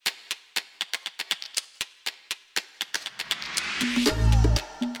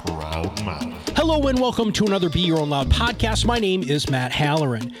Proud Mouth. Hello and welcome to another Be Your Own Loud podcast. My name is Matt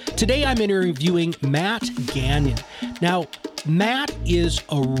Halloran. Today I'm interviewing Matt Gagnon. Now, Matt is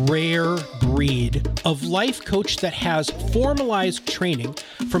a rare breed of life coach that has formalized training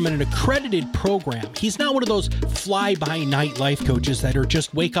from an accredited program. He's not one of those fly-by-night life coaches that are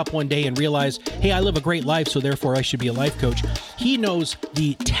just wake up one day and realize, hey, I live a great life, so therefore I should be a life coach. He knows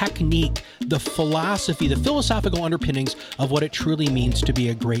the technique, the philosophy, the philosophical underpinnings of what it truly means to be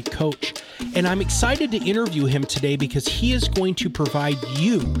a great coach. And I'm excited to interview him today because he is going to provide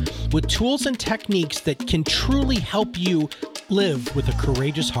you with tools and techniques that can truly help you live with a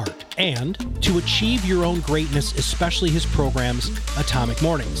courageous heart and to achieve your own greatness, especially his programs, Atomic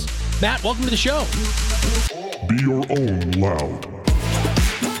Mornings. Matt, welcome to the show. Be Your Own Loud.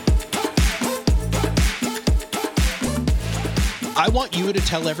 I want you to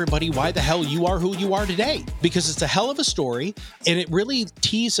tell everybody why the hell you are who you are today, because it's a hell of a story and it really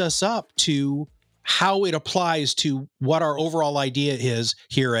tees us up to how it applies to what our overall idea is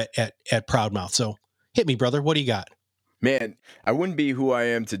here at Proudmouth. So hit me, brother. What do you got? Man, I wouldn't be who I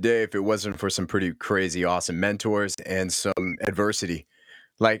am today if it wasn't for some pretty crazy, awesome mentors and some adversity.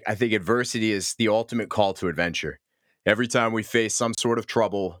 Like, I think adversity is the ultimate call to adventure. Every time we face some sort of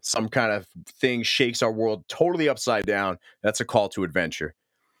trouble, some kind of thing shakes our world totally upside down, that's a call to adventure.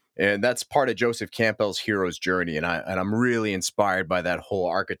 And that's part of Joseph Campbell's hero's journey. And I'm really inspired by that whole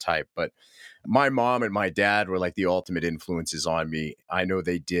archetype. But my mom and my dad were like the ultimate influences on me. I know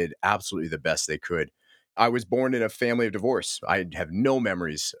they did absolutely the best they could. I was born in a family of divorce. I have no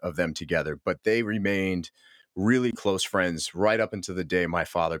memories of them together, but they remained really close friends right up until the day my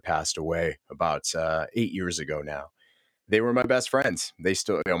father passed away about 8 years ago now. They were my best friends. They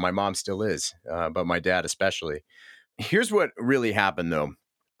still, my mom still is, but my dad especially. Here's what really happened though.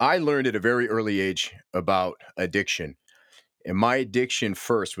 I learned at a very early age about addiction, and my addiction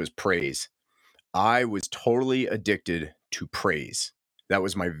first was praise. I was totally addicted to praise. That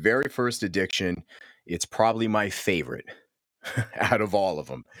was my very first addiction. It's probably my favorite out of all of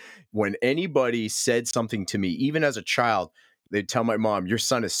them. When anybody said something to me, even as a child, they'd tell my mom, your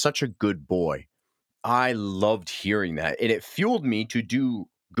son is such a good boy. I loved hearing that. And it fueled me to do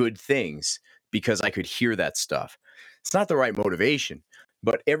good things because I could hear that stuff. It's not the right motivation,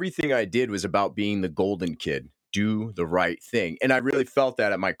 but everything I did was about being the golden kid, do the right thing. And I really felt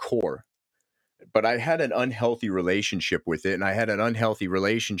that at my core. But I had an unhealthy relationship with it. And I had an unhealthy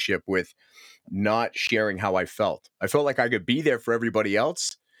relationship with not sharing how I felt. I felt like I could be there for everybody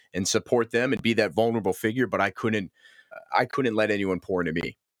else and support them and be that vulnerable figure, but I couldn't let anyone pour into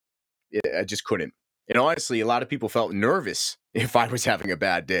me. I just couldn't. And honestly, a lot of people felt nervous if I was having a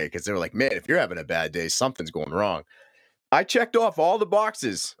bad day because they were like, man, if you're having a bad day, something's going wrong. I checked off all the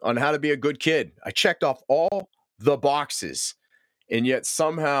boxes on how to be a good kid. I checked off all the boxes. And yet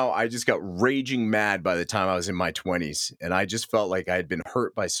somehow I just got raging mad by the time I was in my 20s. And I just felt like I had been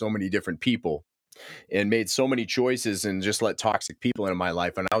hurt by so many different people and made so many choices and just let toxic people into my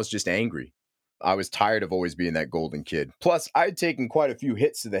life. And I was just angry. I was tired of always being that golden kid. Plus, I'd taken quite a few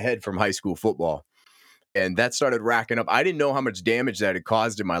hits to the head from high school football. And that started racking up. I didn't know how much damage that had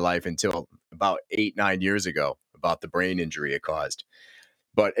caused in my life until about 8-9 years ago, about the brain injury it caused.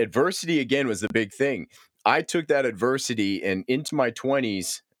 But adversity, again, was the big thing. I took that adversity and into my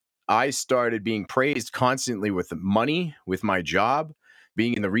 20s, I started being praised constantly with money, with my job,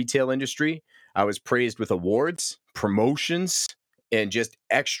 being in the retail industry. I was praised with awards, promotions, and just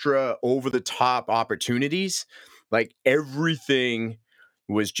extra over-the-top opportunities. Like everything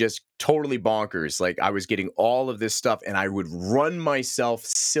was just totally bonkers. Like I was getting all of this stuff and I would run myself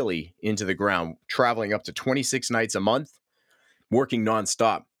silly into the ground, traveling up to 26 nights a month, working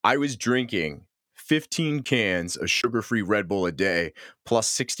nonstop. I was drinking 15 cans of sugar-free Red Bull a day, plus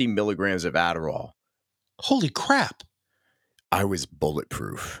 60 milligrams of Adderall. Holy crap. I was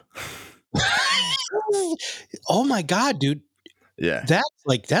bulletproof. Oh my God, dude. Yeah.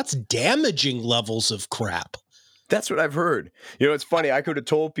 That's damaging levels of crap. That's what I've heard. You know, it's funny. I could have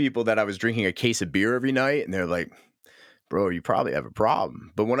told people that I was drinking a case of beer every night, and they're like, bro, you probably have a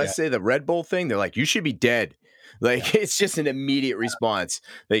problem. But when I say the Red Bull thing, they're like, you should be dead. Like, it's just an immediate response.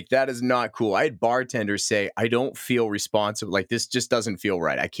 Like, that is not cool. I had bartenders say, I don't feel responsible. Like, this just doesn't feel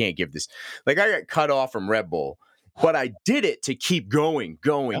right. I can't give this. Like, I got cut off from Red Bull, but I did it to keep going,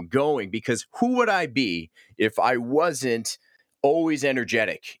 because who would I be if I wasn't always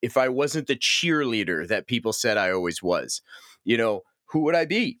energetic, if I wasn't the cheerleader that people said I always was? You know, who would I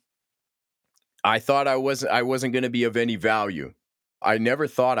be? I thought I wasn't going to be of any value. I never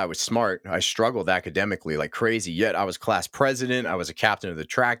thought I was smart. I struggled academically like crazy, yet I was class president. I was a captain of the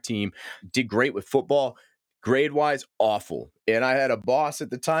track team, did great with football. Grade wise, awful. And I had a boss at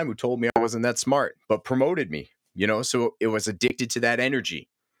the time who told me I wasn't that smart, but promoted me, so it was addicted to that energy.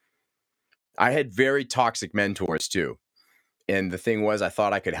 I had very toxic mentors too. And the thing was, I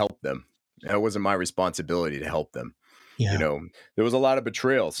thought I could help them. That wasn't my responsibility to help them. You Yeah. know, there was a lot of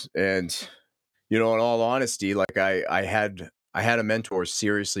betrayals. And, in all honesty, like I had a mentor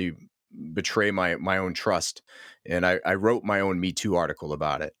seriously betray my own trust. And I wrote my own Me Too article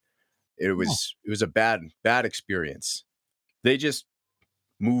about it. Oh, It was a bad experience. They just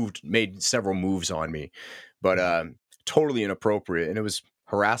made several moves on me, but totally inappropriate. And it was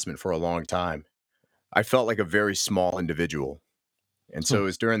harassment for a long time. I felt like a very small individual. And so hmm. it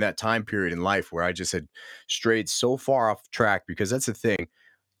was during that time period in life where I just had strayed so far off track because that's the thing.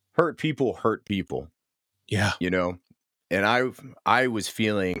 Hurt people, Yeah. you know? And I was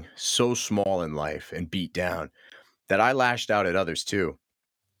feeling so small in life and beat down that I lashed out at others too.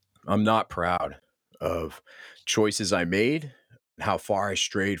 I'm not proud of choices I made, how far I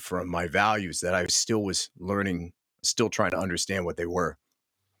strayed from my values that I still was learning, still trying to understand what they were.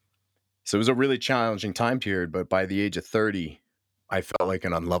 So it was a really challenging time period, but by the age of 30, I felt like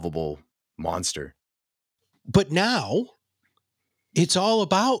an unlovable monster. But now it's all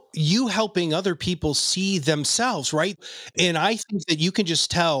about you helping other people see themselves, right? And I think that you can just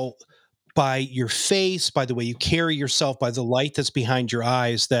tell by your face, by the way you carry yourself, by the light that's behind your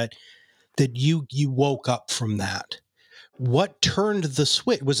eyes that you woke up from that. What turned the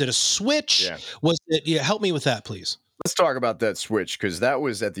switch? Was it a switch? Yeah. Was it, yeah, help me with that, please. Let's talk about that switch because that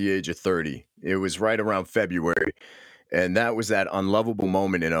was at the age of 30. It was right around February. And that was that unlovable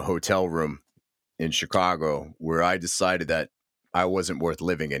moment in a hotel room in Chicago where I decided that I wasn't worth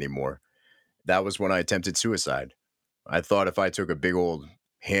living anymore. That was when I attempted suicide. I thought if I took a big old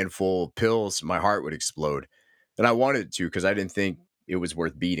handful of pills, my heart would explode. And I wanted to because I didn't think it was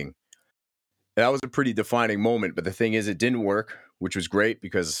worth beating. That was a pretty defining moment. But the thing is, it didn't work, which was great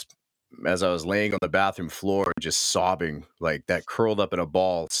because as I was laying on the bathroom floor, just sobbing, like that curled up in a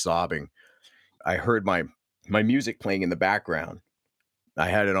ball, sobbing, I heard my music playing in the background. I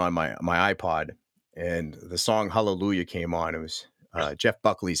had it on my iPod, and the song "Hallelujah" came on. It was Jeff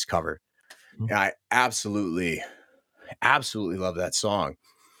Buckley's cover, Mhm. and I absolutely love that song.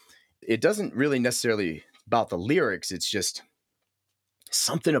 It doesn't really necessarily about the lyrics. It's just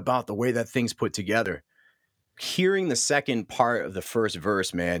something about the way that thing's put together. Hearing the second part of the first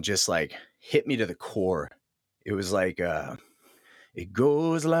verse, man, just like hit me to the core. It was like, it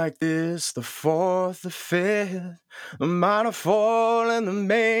goes like this, the fourth, the fifth, the minor fall and the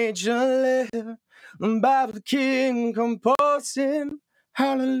major lift, by the king composing,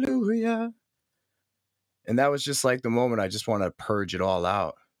 hallelujah. And that was just like the moment I just want to purge it all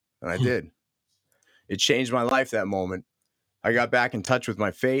out. And I Hmm. did. It changed my life that moment. I got back in touch with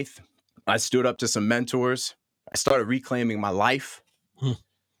my faith. I stood up to some mentors. I started reclaiming my life. Hmm.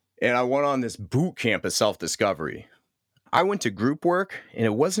 And I went on this boot camp of self-discovery. I went to group work, and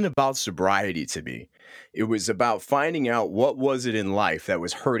it wasn't about sobriety to me. It was about finding out what was it in life that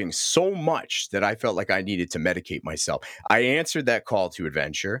was hurting so much that I felt like I needed to medicate myself. I answered that call to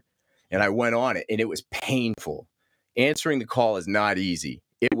adventure, and I went on it, and it was painful. Answering the call is not easy.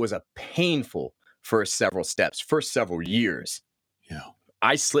 It was a painful first several steps, first several years. Yeah.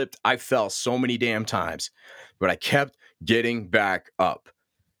 I slipped, I fell so many damn times, but I kept getting back up.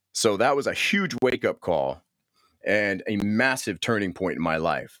 So that was a huge wake-up call and a massive turning point in my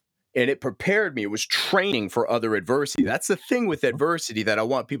life. And it prepared me. It was training for other adversity. That's the thing with adversity that I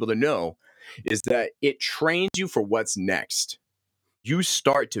want people to know is that it trains you for what's next. You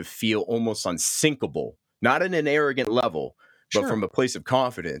start to feel almost unsinkable, not in an arrogant level, but Sure. from a place of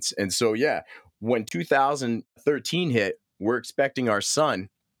confidence. And so, yeah, when 2013 hit, we're expecting our son.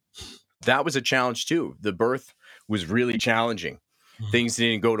 That was a challenge too. The birth was really challenging. Mhm. Things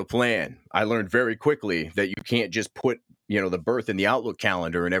didn't go to plan. I learned very quickly that you can't just put, the birth in the Outlook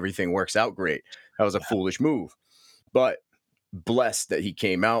calendar and everything works out great. That was a foolish move. But blessed that he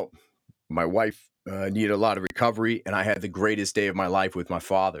came out. My wife needed a lot of recovery, and I had the greatest day of my life with my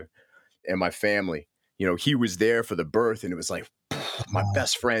father and my family. He was there for the birth, and it was like my Oh,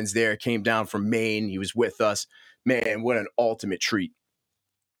 best friend's there, came down from Maine. He was with us. Man, what an ultimate treat.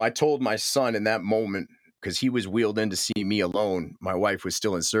 I told my son in that moment, because he was wheeled in to see me alone. My wife was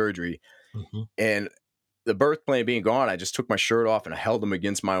still in surgery. mhm. And the birth plan being gone, I just took my shirt off and I held him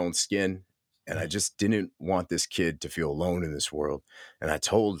against my own skin. And I just didn't want this kid to feel alone in this world. And I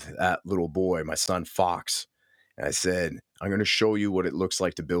told that little boy, my son Fox, and I said, I'm going to show you what it looks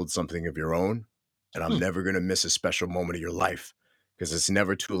like to build something of your own. And I'm Hmm. never going to miss a special moment of your life because it's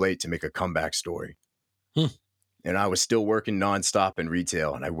never too late to make a comeback story. Hmm. And I was still working nonstop in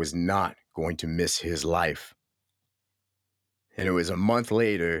retail, and I was not going to miss his life. And it was a month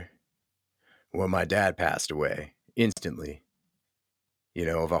later when my dad passed away instantly,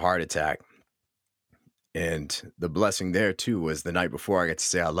 of a heart attack. And the blessing there too was the night before I got to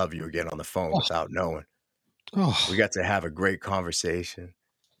say I love you again on the phone Oh, without knowing. We oh, got to have a great conversation.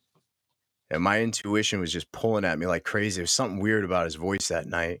 And my intuition was just pulling at me like crazy. There was something weird about his voice that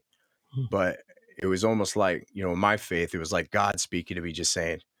night, mm, but it was almost like, my faith, it was like God speaking to me, just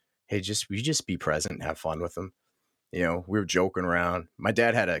saying, hey, you just be present and have fun with them. We were joking around. My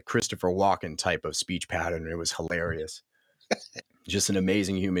dad had a Christopher Walken type of speech pattern. And it was hilarious. Just an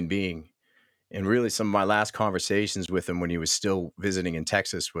amazing human being. And really, some of my last conversations with him when he was still visiting in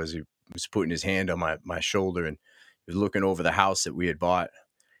Texas was he was putting his hand on my shoulder and he was looking over the house that we had bought.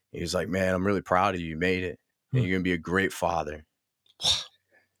 He was like, man, I'm really proud of you. You made it. And mm. you're going to be a great father.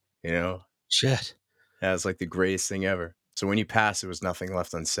 You know, Shit. that was like the greatest thing ever. So when he passed, there was nothing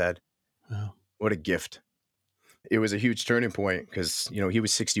left unsaid. Wow. What a gift. It was a huge turning point because, he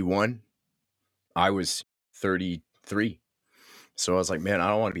was 61. I was 33. So I was like, man, I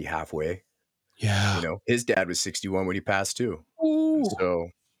don't want to be halfway. Yeah. His dad was 61 when he passed too. Ooh. So,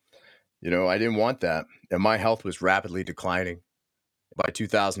 I didn't want that. And my health was rapidly declining. By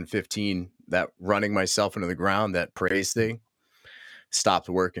 2015, that running myself into the ground, that praise thing, stopped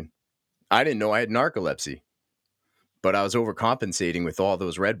working. I didn't know I had narcolepsy, but I was overcompensating with all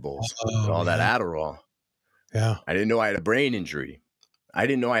those Red Bulls and Oh, all that yeah. Adderall. Yeah. I didn't know I had a brain injury. I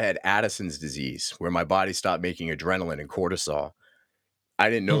didn't know I had Addison's disease, where my body stopped making adrenaline and cortisol. I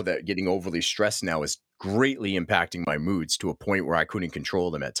didn't know Mm. that getting overly stressed now is greatly impacting my moods to a point where I couldn't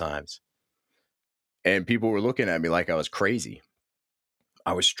control them at times. And people were looking at me like I was crazy.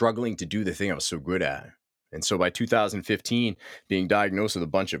 I was struggling to do the thing I was so good at. And so by 2015, being diagnosed with a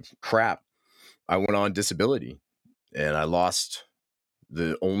bunch of crap, I went on disability and I lost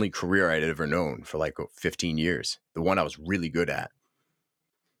the only career I'd ever known for like 15 years, the one I was really good at.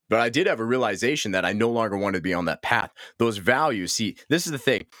 But I did have a realization that I no longer wanted to be on that path. Those values, see, this is the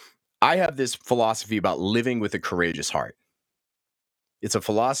thing. I have this philosophy about living with a courageous heart. It's a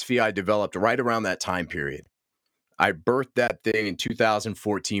philosophy I developed right around that time period. I birthed that thing in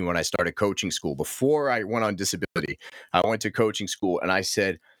 2014 when I started coaching school. Before I went on disability, I went to coaching school and I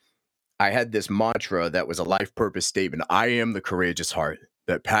said, I had this mantra that was a life purpose statement. I am the courageous heart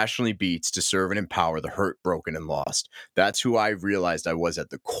that passionately beats to serve and empower the hurt, broken, and lost. That's who I realized I was at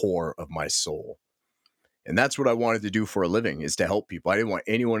the core of my soul. And that's what I wanted to do for a living, is to help people. I didn't want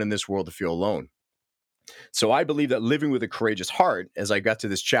anyone in this world to feel alone. So I believe that living with a courageous heart, as I got to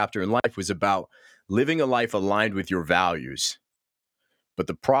this chapter in life, was about living a life aligned with your values. But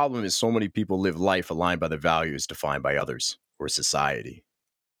the problem is so many people live life aligned by the values defined by others or society.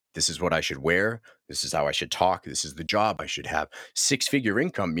 This is what I should wear. This is how I should talk. This is the job I should have. 6-figure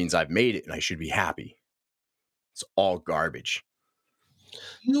income means I've made it and I should be happy. It's all garbage.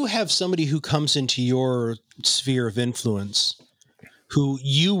 You have somebody who comes into your sphere of influence who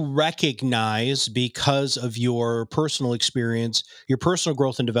you recognize because of your personal experience, your personal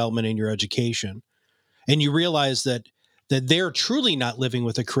growth and development, and your education. And you realize that they're truly not living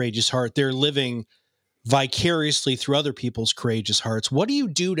with a courageous heart. They're living vicariously through other people's courageous hearts. What do you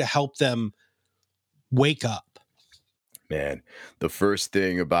do to help them wake up? Man, the first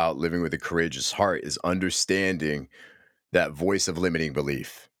thing about living with a courageous heart is understanding that voice of limiting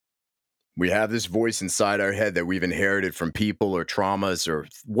belief. We have this voice inside our head that we've inherited from people or traumas or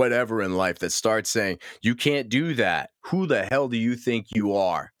whatever in life that starts saying, you can't do that. Who the hell do you think you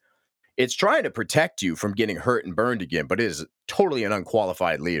are? It's trying to protect you from getting hurt and burned again, but it is totally an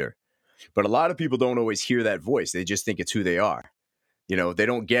unqualified leader. But a lot of people don't always hear that voice. They just think it's who they are. They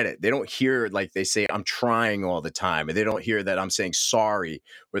don't get it. They don't hear, like, they say, I'm trying all the time. And they don't hear that I'm saying sorry,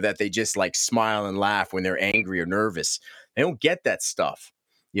 or that they just like smile and laugh when they're angry or nervous. They don't get that stuff,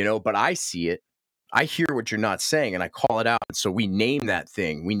 but I see it. I hear what you're not saying and I call it out. And so we name that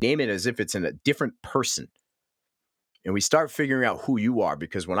thing. We name it as if it's in a different person. And we start figuring out who you are,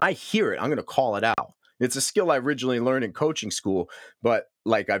 because when I hear it, I'm going to call it out. It's a skill I originally learned in coaching school, but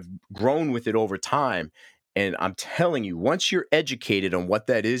like I've grown with it over time. And I'm telling you, once you're educated on what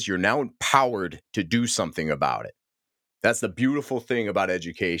that is, you're now empowered to do something about it. That's the beautiful thing about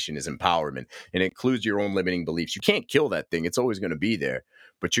education, is empowerment. And it includes your own limiting beliefs. You can't kill that thing. It's always going to be there,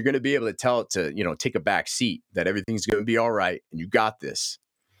 but you're going to be able to tell it to, take a back seat, that everything's going to be all right. And you got this.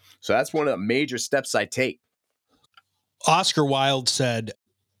 So that's one of the major steps I take. Oscar Wilde said,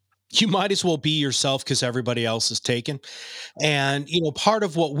 you might as well be yourself because everybody else is taken. And, part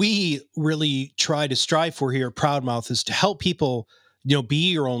of what we really try to strive for here at Proudmouth is to help people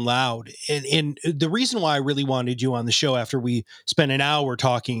be your own loud. And the reason why I really wanted you on the show after we spent an hour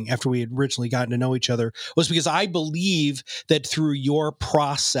talking, after we had originally gotten to know each other, was because I believe that through your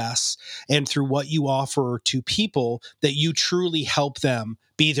process and through what you offer to people, that you truly help them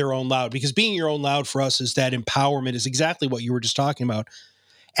be their own loud. Because being your own loud for us is that empowerment, is exactly what you were just talking about.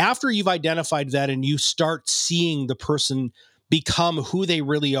 After you've identified that and you start seeing the person become who they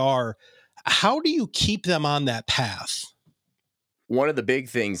really are, how do you keep them on that path? One of the big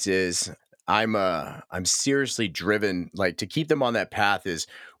things is I'm seriously driven, like, to keep them on that path is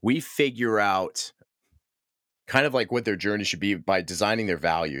we figure out kind of like what their journey should be by designing their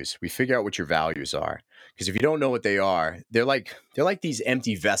values. We figure out what your values are. Because if you don't know what they are, they're like these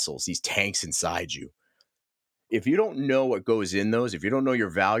empty vessels, these tanks inside you. If you don't know what goes in those, if you don't know your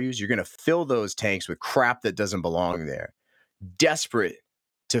values, you're going to fill those tanks with crap that doesn't belong there. Desperate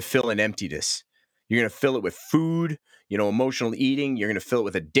to fill an emptiness. You're going to fill it with food, emotional eating. You're going to fill it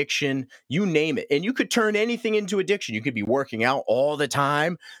with addiction. You name it. And you could turn anything into addiction. You could be working out all the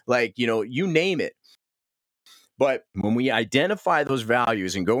time. Like, you name it. But when we identify those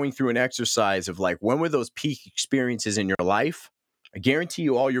values and going through an exercise of like, when were those peak experiences in your life? I guarantee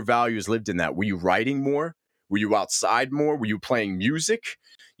you all your values lived in that. Were you writing more? Were you outside more? Were you playing music?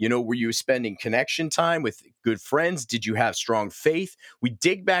 Were you spending connection time with good friends? Did you have strong faith? We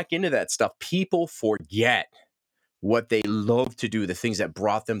dig back into that stuff. People forget what they love to do, the things that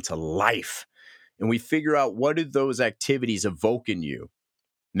brought them to life. And we figure out, what did those activities evoke in you?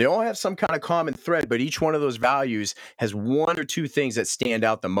 They all have some kind of common thread, but each one of those values has one or two things that stand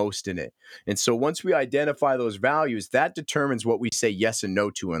out the most in it. And so once we identify those values, that determines what we say yes and no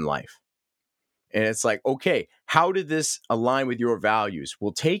to in life. And it's like, okay, how did this align with your values?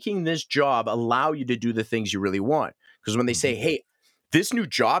 Will taking this job allow you to do the things you really want? Because when they say, hey, this new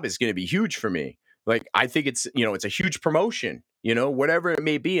job is going to be huge for me, like, I think it's a huge promotion, whatever it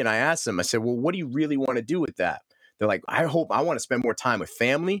may be. And I asked them, I said, well, what do you really want to do with that? They're like, I want to spend more time with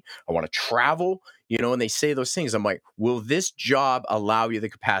family. I want to travel, and they say those things. I'm like, will this job allow you the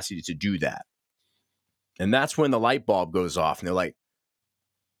capacity to do that? And that's when the light bulb goes off. And they're like,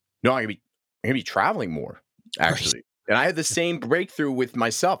 no, I'm going to be traveling more, actually. Right. And I had the same breakthrough with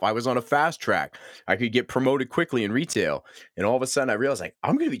myself. I was on a fast track. I could get promoted quickly in retail. And all of a sudden I realized, like,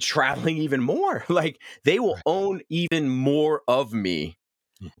 I'm going to be traveling even more. Like, they will own even more of me,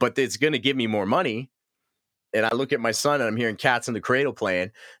 but it's going to give me more money. And I look at my son and I'm hearing Cats in the Cradle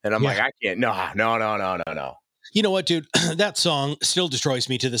playing. And I'm like, I can't, no. You know what, dude? That song still destroys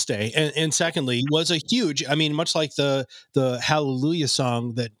me to this day. And secondly, was a huge, much like the Hallelujah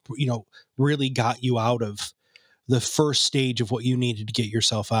song that, really got you out of the first stage of what you needed to get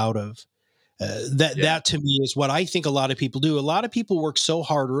yourself out of. That to me is what I think a lot of people do. A lot of people work so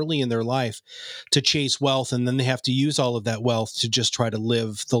hard early in their life to chase wealth, and then they have to use all of that wealth to just try to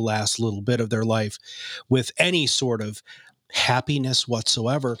live the last little bit of their life with any sort of happiness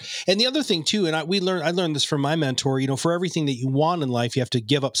whatsoever. And the other thing too, and I learned this from my mentor, for everything that you want in life, you have to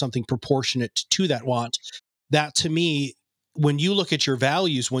give up something proportionate to that want. That to me, when you look at your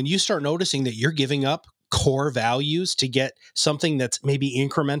values, when you start noticing that you're giving up core values to get something that's maybe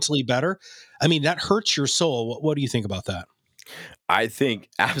incrementally better, that hurts your soul. What do you think about that? I think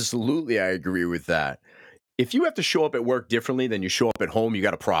absolutely I agree with that. If you have to show up at work differently than you show up at home, you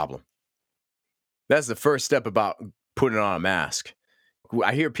got a problem. That's the first step about putting on a mask.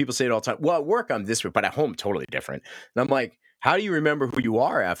 I hear people say it all the time. Well, at work, I'm this way, but at home, totally different. And I'm like, how do you remember who you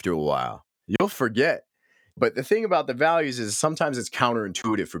are after a while? You'll forget. But the thing about the values is sometimes it's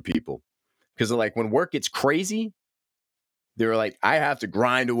counterintuitive for people. Because like when work gets crazy, they're like, I have to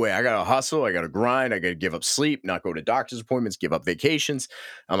grind away. I got to hustle. I got to grind. I got to give up sleep, not go to doctor's appointments, give up vacations.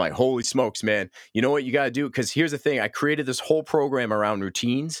 I'm like, holy smokes, man. You know what you got to do? Because here's the thing. I created this whole program around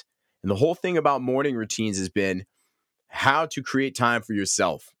routines. And the whole thing about morning routines has been how to create time for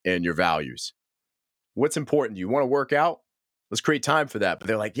yourself and your values. What's important? Do you want to work out? Let's create time for that. But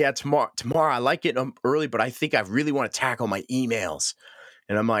they're like, yeah, tomorrow I like getting up early, but I think I really want to tackle my emails.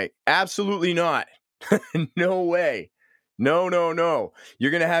 And I'm like, absolutely not. No way. No.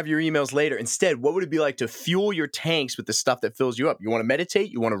 You're going to have your emails later. Instead, what would it be like to fuel your tanks with the stuff that fills you up? You want to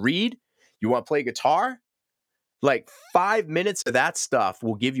meditate? You want to read? You want to play guitar? Like 5 minutes of that stuff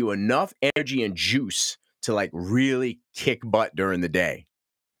will give you enough energy and juice to like really kick butt during the day.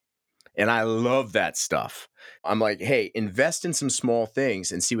 And I love that stuff. I'm like, hey, invest in some small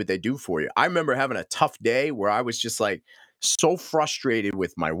things and see what they do for you. I remember having a tough day where I was just like so frustrated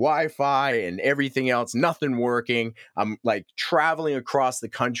with my Wi-Fi and everything else, nothing working. I'm like traveling across the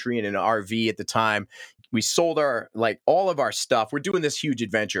country in an RV at the time. We sold all of our stuff. We're doing this huge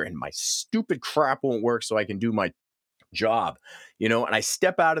adventure and my stupid crap won't work so I can do my job, and I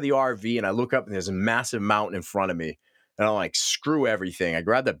step out of the RV and I look up and there's a massive mountain in front of me. And I'm like, screw everything. I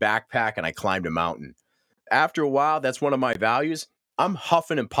grabbed the backpack and I climbed a mountain. After a while, that's one of my values. I'm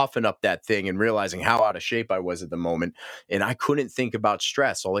huffing and puffing up that thing and realizing how out of shape I was at the moment. And I couldn't think about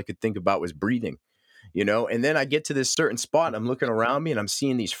stress. All I could think about was breathing, And then I get to this certain spot and I'm looking around me and I'm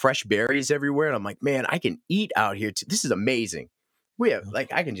seeing these fresh berries everywhere. And I'm like, man, I can eat out here too. This is amazing.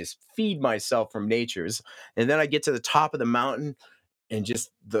 I can just feed myself from nature's. And then I get to the top of the mountain and just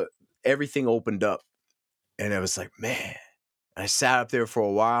everything opened up. And I was like, man, I sat up there for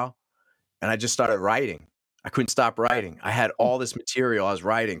a while and I just started writing. I couldn't stop writing. I had all this material I was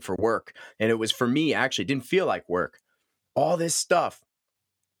writing for work. And it was for me, actually, it didn't feel like work. All this stuff.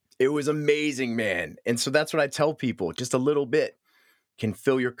 It was amazing, man. And so that's what I tell people. Just a little bit can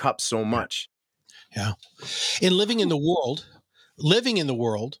fill your cup so much. Yeah. In living in the world,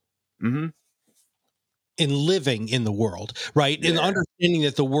 Mm-hmm. in living in the world, right? Yeah. And understanding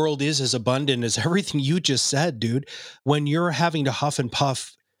that the world is as abundant as everything you just said, dude. When you're having to huff and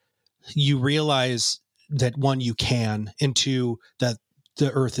puff, you realize that one, you can, and two, that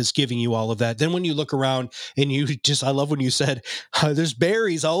the earth is giving you all of that. Then when you look around and I love when you said, there's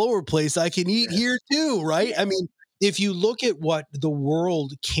berries all over the place. I can eat here too, right? I mean, if you look at what the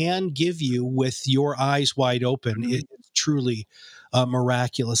world can give you with your eyes wide open, it's truly a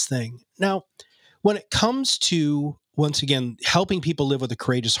miraculous thing. Now, when it comes to, once again, helping people live with a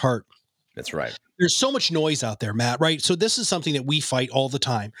courageous heart, that's right. There's so much noise out there, Matt, right? So this is something that we fight all the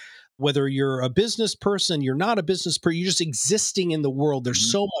time. Whether you're a business person, you're not a business person, you're just existing in the world.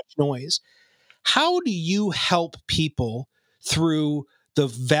 There's so much noise. How do you help people through the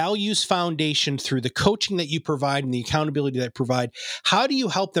values foundation, through the coaching that you provide and the accountability that you provide? How do you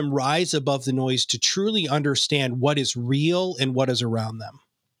help them rise above the noise to truly understand what is real and what is around them?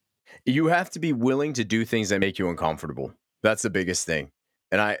 You have to be willing to do things that make you uncomfortable. That's the biggest thing.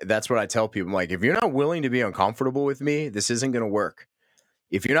 And that's what I tell people. I'm like, if you're not willing to be uncomfortable with me, this isn't going to work.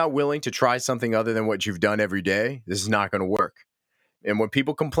 If you're not willing to try something other than what you've done every day, this is not going to work. And when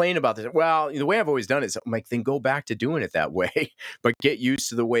people complain about this, well, the way I've always done it is, I'm like, then go back to doing it that way, but get used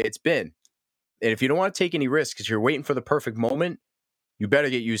to the way it's been. And if you don't want to take any risks because you're waiting for the perfect moment, you better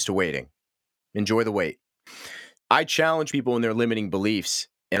get used to waiting. Enjoy the wait. I challenge people in their limiting beliefs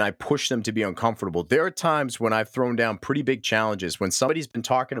and I push them to be uncomfortable. There are times when I've thrown down pretty big challenges. When somebody's been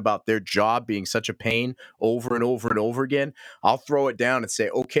talking about their job being such a pain over and over and over again, I'll throw it down and say,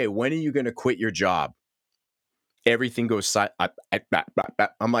 okay, when are you going to quit your job? Everything goes silent.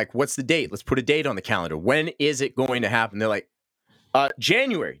 I'm like, what's the date? Let's put a date on the calendar. When is it going to happen? They're like,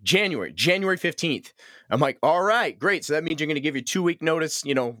 January 15th. I'm like, all right, great. So that means you're going to give your 2-week notice,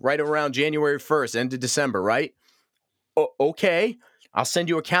 right around January 1st, end of December, right? Okay. I'll send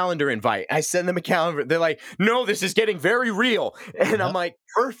you a calendar invite. I send them a calendar. They're like, no, this is getting very real. And I'm like,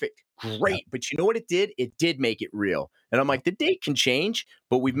 perfect. Great. But you know what it did? It did make it real. And I'm like, the date can change,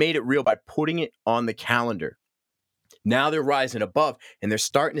 but we've made it real by putting it on the calendar. Now they're rising above and they're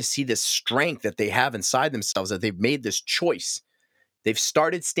starting to see this strength that they have inside themselves, that they've made this choice. They've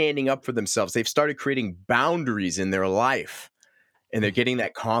started standing up for themselves. They've started creating boundaries in their life and they're getting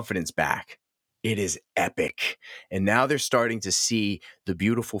that confidence back. It is epic. And now they're starting to see the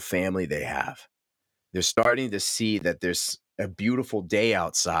beautiful family they have. They're starting to see that there's a beautiful day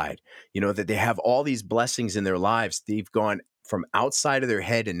outside, that they have all these blessings in their lives. They've gone from outside of their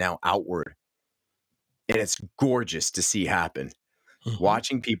head and now outward. And it's gorgeous to see happen. Mm-hmm.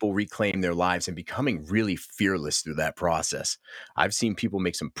 Watching people reclaim their lives and becoming really fearless through that process. I've seen people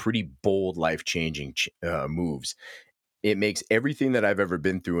make some pretty bold, life-changing moves. It makes everything that I've ever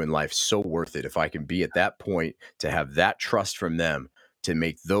been through in life so worth it. If I can be at that point to have that trust from them to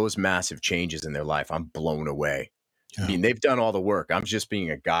make those massive changes in their life, I'm blown away. Yeah. I mean, they've done all the work. I'm just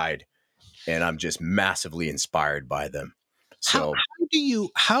being a guide and I'm just massively inspired by them. So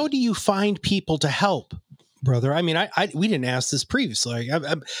how do you find people to help, brother? I mean, we didn't ask this previously.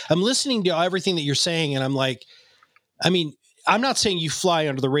 I'm listening to everything that you're saying and I'm like, I'm not saying you fly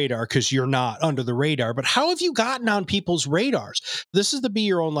under the radar because you're not under the radar, but how have you gotten on people's radars? This is the Be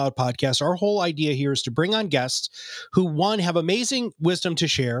Your Own Loud podcast. Our whole idea here is to bring on guests who, one, have amazing wisdom to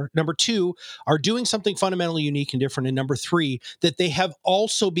share. Number two, are doing something fundamentally unique and different. And number three, that they have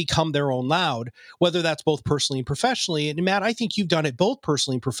also become their own loud, whether that's both personally and professionally. And Matt, I think you've done it both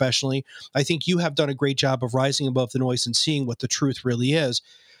personally and professionally. I think you have done a great job of rising above the noise and seeing what the truth really is.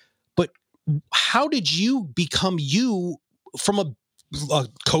 But how did you become you from a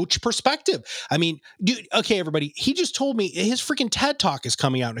coach perspective. I mean, dude, okay, everybody, he just told me his freaking TED Talk is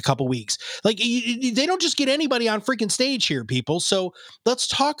coming out in a couple weeks. Like, they don't just get anybody on freaking stage here, people. So let's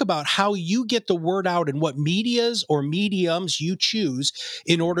talk about how you get the word out and what medias or mediums you choose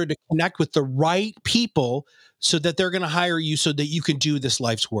in order to connect with the right people so that they're going to hire you so that you can do this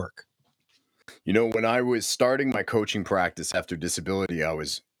life's work. You know, when I was starting my coaching practice after disability, I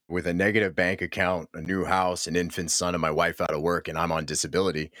was with a negative bank account, a new house, an infant son, and my wife out of work, and I'm on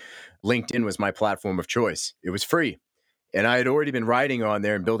disability. LinkedIn was my platform of choice. It was free. And I had already been writing on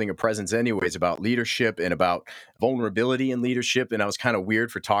there and building a presence anyways about leadership and about vulnerability in leadership. And I was kind of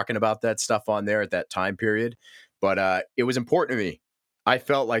weird for talking about that stuff on there at that time period. But it was important to me. I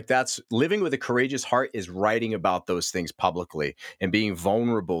felt like that's living with a courageous heart is writing about those things publicly and being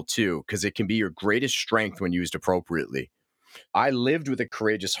vulnerable too, because it can be your greatest strength when used appropriately. I lived with a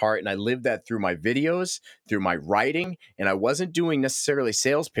courageous heart and I lived that through my videos, through my writing, and I wasn't doing necessarily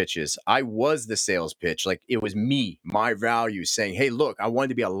sales pitches. I was the sales pitch. Like it was me, my values saying, hey, look, I wanted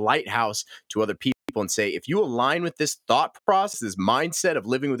to be a lighthouse to other people and say, if you align with this thought process, this mindset of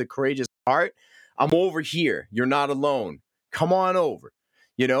living with a courageous heart, I'm over here. You're not alone. Come on over,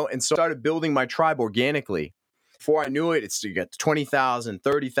 and so I started building my tribe organically. Before I knew it, you got 20,000,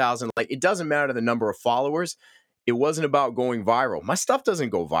 30,000. Like it doesn't matter the number of followers. It wasn't about going viral. My stuff doesn't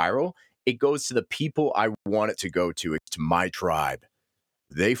go viral. It goes to the people I want it to go to. It's to my tribe.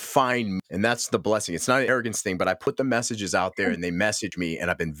 They find me, and that's the blessing. It's not an arrogance thing, but I put the messages out there and they message me,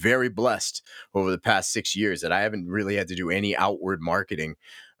 and I've been very blessed over the past 6 years that I haven't really had to do any outward marketing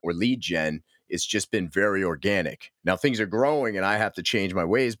or lead gen. It's just been very organic. Now things are growing and I have to change my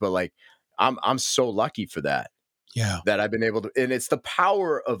ways, but like I'm so lucky for that. Yeah. That I've been able to, and it's the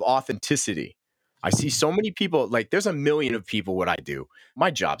power of authenticity. I see so many people, like there's a million of people what I do.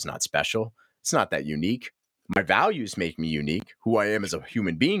 My job's not special. It's not that unique. My values make me unique. Who I am as a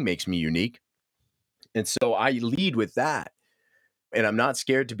human being makes me unique. And so I lead with that. And I'm not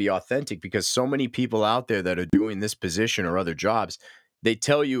scared to be authentic because so many people out there that are doing this position or other jobs, they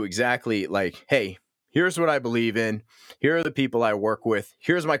tell you exactly like, hey, here's what I believe in. Here are the people I work with.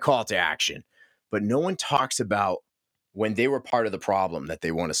 Here's my call to action. But no one talks about when they were part of the problem that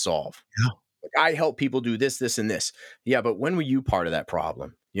they want to solve. Yeah. Like, I help people do this, this, and this. Yeah, but when were you part of that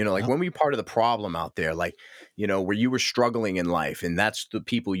problem? Like when were you part of the problem out there? Like, where you were struggling in life and that's the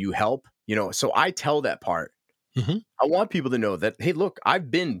people you help, so I tell that part. Mm-hmm. I want people to know that, hey, look, I've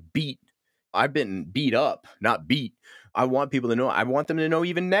been beat up, not beat. I want people to know, I want them to know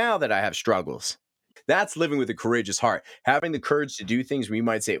even now that I have struggles. That's living with a courageous heart, having the courage to do things where you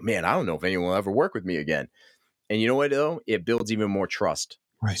might say, man, I don't know if anyone will ever work with me again. And you know what, though? It builds even more trust.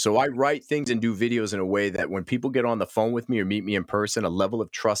 Right. So I write things and do videos in a way that when people get on the phone with me or meet me in person, a level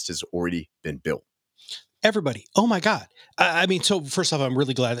of trust has already been built. Everybody. Oh my God. I mean, so first off, I'm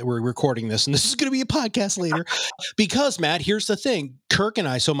really glad that we're recording this and this is going to be a podcast later because Matt, here's the thing. Kirk and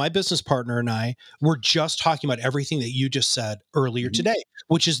I, so my business partner and I were just talking about everything that you just said earlier today,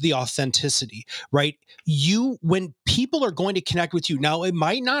 which is the authenticity, right? When people are going to connect with you, now it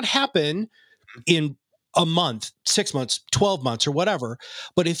might not happen in a month, 6 months, 12 months or whatever.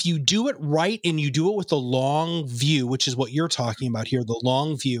 But if you do it right and you do it with the long view, which is what you're talking about here, the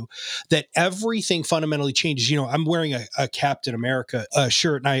long view, that everything fundamentally changes. I'm wearing a Captain America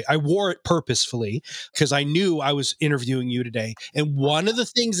shirt and I wore it purposefully because I knew I was interviewing you today. And one of the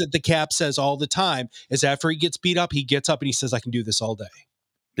things that the Cap says all the time is after he gets beat up, he gets up and he says, I can do this all day.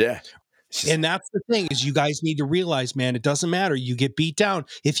 Yeah. And that's the thing is you guys need to realize, man, it doesn't matter. You get beat down.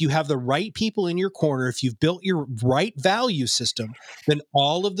 If you have the right people in your corner, if you've built your right value system, then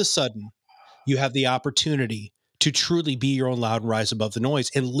all of the sudden you have the opportunity to truly be your own loud and rise above the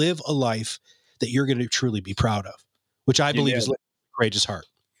noise and live a life that you're going to truly be proud of, which I believe is living with a courageous heart.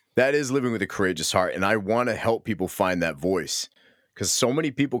 That is living with a courageous heart. And I want to help people find that voice because so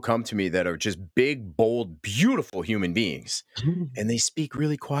many people come to me that are just big, bold, beautiful human beings and they speak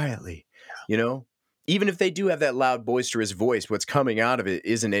really quietly. Even if they do have that loud, boisterous voice, what's coming out of it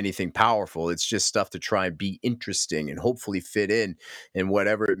isn't anything powerful. It's just stuff to try and be interesting and hopefully fit in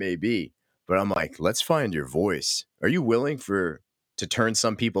whatever it may be. But I'm like, let's find your voice. Are you willing to turn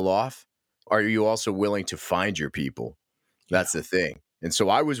some people off? Are you also willing to find your people? That's the thing. And so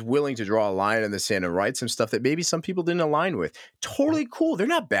I was willing to draw a line in the sand and write some stuff that maybe some people didn't align with. Totally cool. They're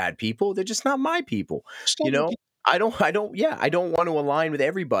not bad people. They're just not my people. I don't want to align with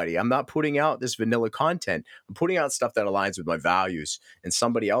everybody. I'm not putting out this vanilla content. I'm putting out stuff that aligns with my values and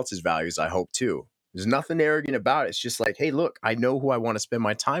somebody else's values, I hope too. There's nothing arrogant about it. It's just like, hey, look, I know who I want to spend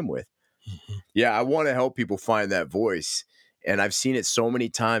my time with. Mm-hmm. Yeah, I want to help people find that voice. And I've seen it so many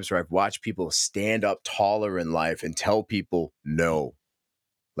times where I've watched people stand up taller in life and tell people no.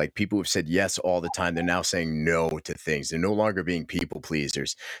 Like people who've said yes all the time, they're now saying no to things. They're no longer being people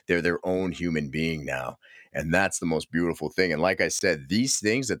pleasers. They're their own human being now. And that's the most beautiful thing. And like I said, these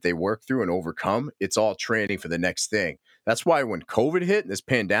things that they work through and overcome, it's all training for the next thing. That's why when COVID hit and this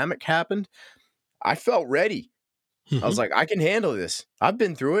pandemic happened, I felt ready. I was like, I can handle this. I've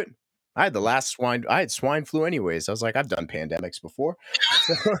been through it. I had swine flu anyways. I was like, I've done pandemics before.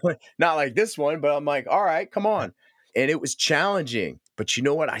 So, not like this one, but I'm like, all right, come on. And it was challenging. But you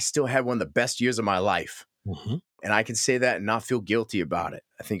know what? I still had one of the best years of my life. And I can say that and not feel guilty about it.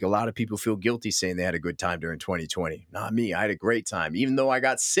 I think a lot of people feel guilty saying they had a good time during 2020. Not me. I had a great time. Even though I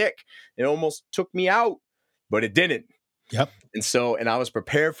got sick, it almost took me out, but it didn't. Yep. And I was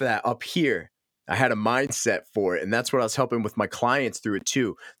prepared for that up here. I had a mindset for it. And that's what I was helping with my clients through it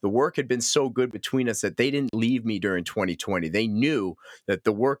too. The work had been so good between us that they didn't leave me during 2020. They knew that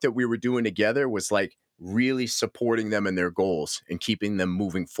the work that we were doing together was like really supporting them in their goals and keeping them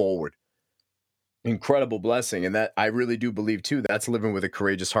moving forward. Incredible blessing. And that I really do believe too, that's living with a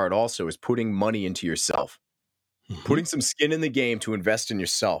courageous heart also, is putting money into yourself, putting some skin in the game to invest in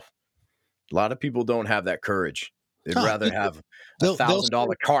yourself. A lot of people don't have that courage. They'd rather have a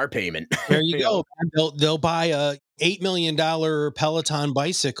 $1,000 car payment. There you go. They'll buy a $8 million Peloton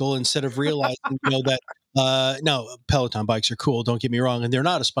bicycle instead of realizing, that no, Peloton bikes are cool. Don't get me wrong. And they're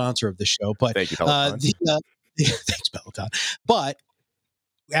not a sponsor of the show, but Thank you, Peloton. Thanks, Peloton. But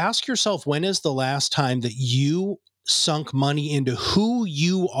ask yourself, when is the last time that you sunk money into who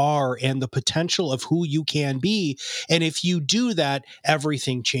you are and the potential of who you can be? And if you do that,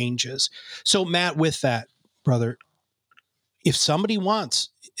 everything changes. So Matt, with that, brother, if somebody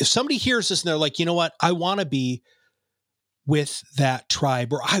hears this and they're like, you know what, I want to be with that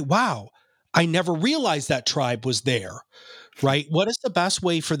tribe, or I never realized that tribe was there, right? What is the best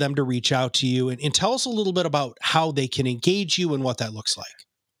way for them to reach out to you? And tell us a little bit about how they can engage you and what that looks like.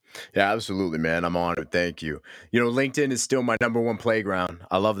 Yeah, absolutely, man. I'm honored. Thank you. LinkedIn is still my number one playground.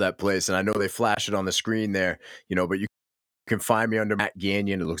 I love that place. And I know they flash it on the screen there, but you can find me under Matt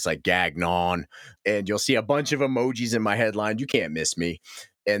Gagnon. It looks like Gagnon. And you'll see a bunch of emojis in my headline. You can't miss me.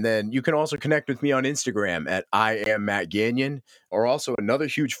 And then you can also connect with me on Instagram at I am Matt Gagnon. Or also another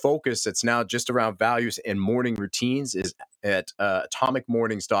huge focus that's now just around values and morning routines is at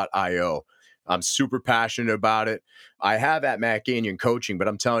atomicmornings.io. I'm super passionate about it. I have at Matt Gagnon coaching, but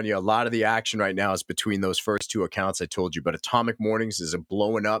I'm telling you, a lot of the action right now is between those first two accounts I told you. But Atomic Mornings is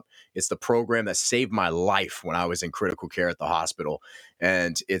blowing up. It's the program that saved my life when I was in critical care at the hospital.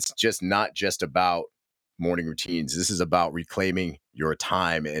 And it's just not just about morning routines. This is about reclaiming your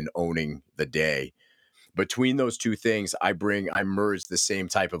time and owning the day. Between those two things, I merge the same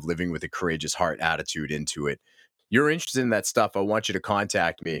type of living with a courageous heart attitude into it. You're interested in that stuff, I want you to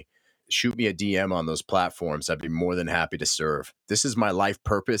contact me. Shoot me a DM on those platforms. I'd be more than happy to serve. This is my life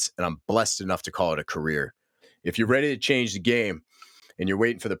purpose, and I'm blessed enough to call it a career. If you're ready to change the game and you're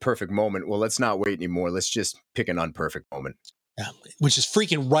waiting for the perfect moment, well, let's not wait anymore. Let's just pick an unperfect moment. Yeah, which is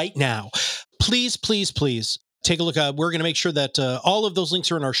freaking right now. Please, please, please take a look. We're going to make sure that all of those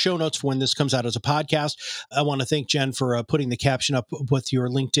links are in our show notes for when this comes out as a podcast. I want to thank Jen for putting the caption up with your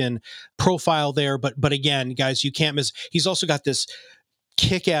LinkedIn profile there. But again, guys, you can't miss. He's also got this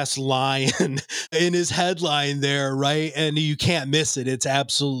kick-ass lion in his headline there, right? And you can't miss it. It's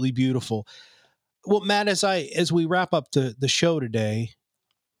absolutely beautiful. Well, Matt, as we wrap up the show today,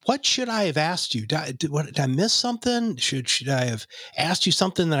 what should I have asked you? Did I miss something? Should I have asked you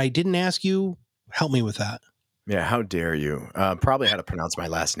something that I didn't ask you? Help me with that. Yeah, how dare you? Probably how to pronounce my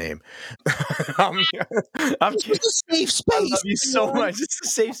last name. I'm It's a safe space. I love you so much. It's a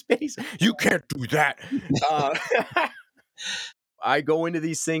safe space. You can't do that. I go into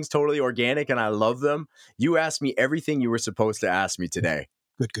these things totally organic and I love them. You asked me everything you were supposed to ask me today.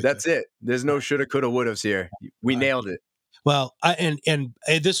 Good. That's it. There's no shoulda, coulda, wouldas here. We nailed it. Well, and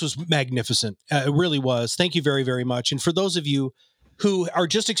this was magnificent. It really was. Thank you very, very much. And for those of you who are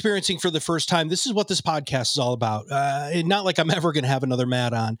just experiencing for the first time, this is what this podcast is all about. Not like I'm ever going to have another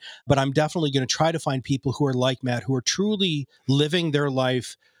Matt on, but I'm definitely going to try to find people who are like Matt, who are truly living their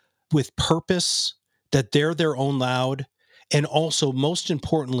life with purpose, that they're their own loud. And also, most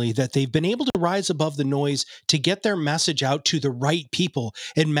importantly, that they've been able to rise above the noise to get their message out to the right people.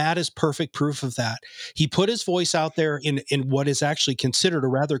 And Matt is perfect proof of that. He put his voice out there in what is actually considered a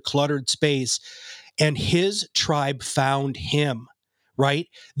rather cluttered space, and his tribe found him, right?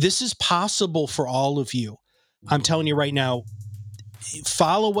 This is possible for all of you. I'm telling you right now,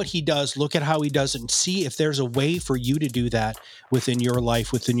 follow what he does, look at how he does it, and see if there's a way for you to do that within your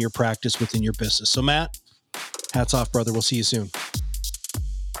life, within your practice, within your business. So, Matt, hats off, brother. We'll see you soon.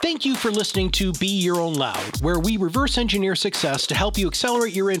 Thank you for listening to Be Your Own Loud, where we reverse engineer success to help you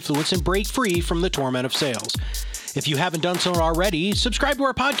accelerate your influence and break free from the torment of sales. If you haven't done so already, subscribe to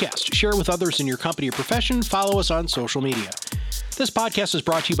our podcast, share it with others in your company or profession, follow us on social media. This podcast is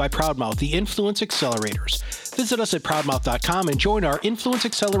brought to you by Proudmouth, the Influence Accelerators. Visit us at proudmouth.com and join our Influence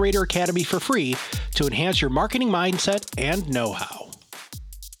Accelerator Academy for free to enhance your marketing mindset and know-how.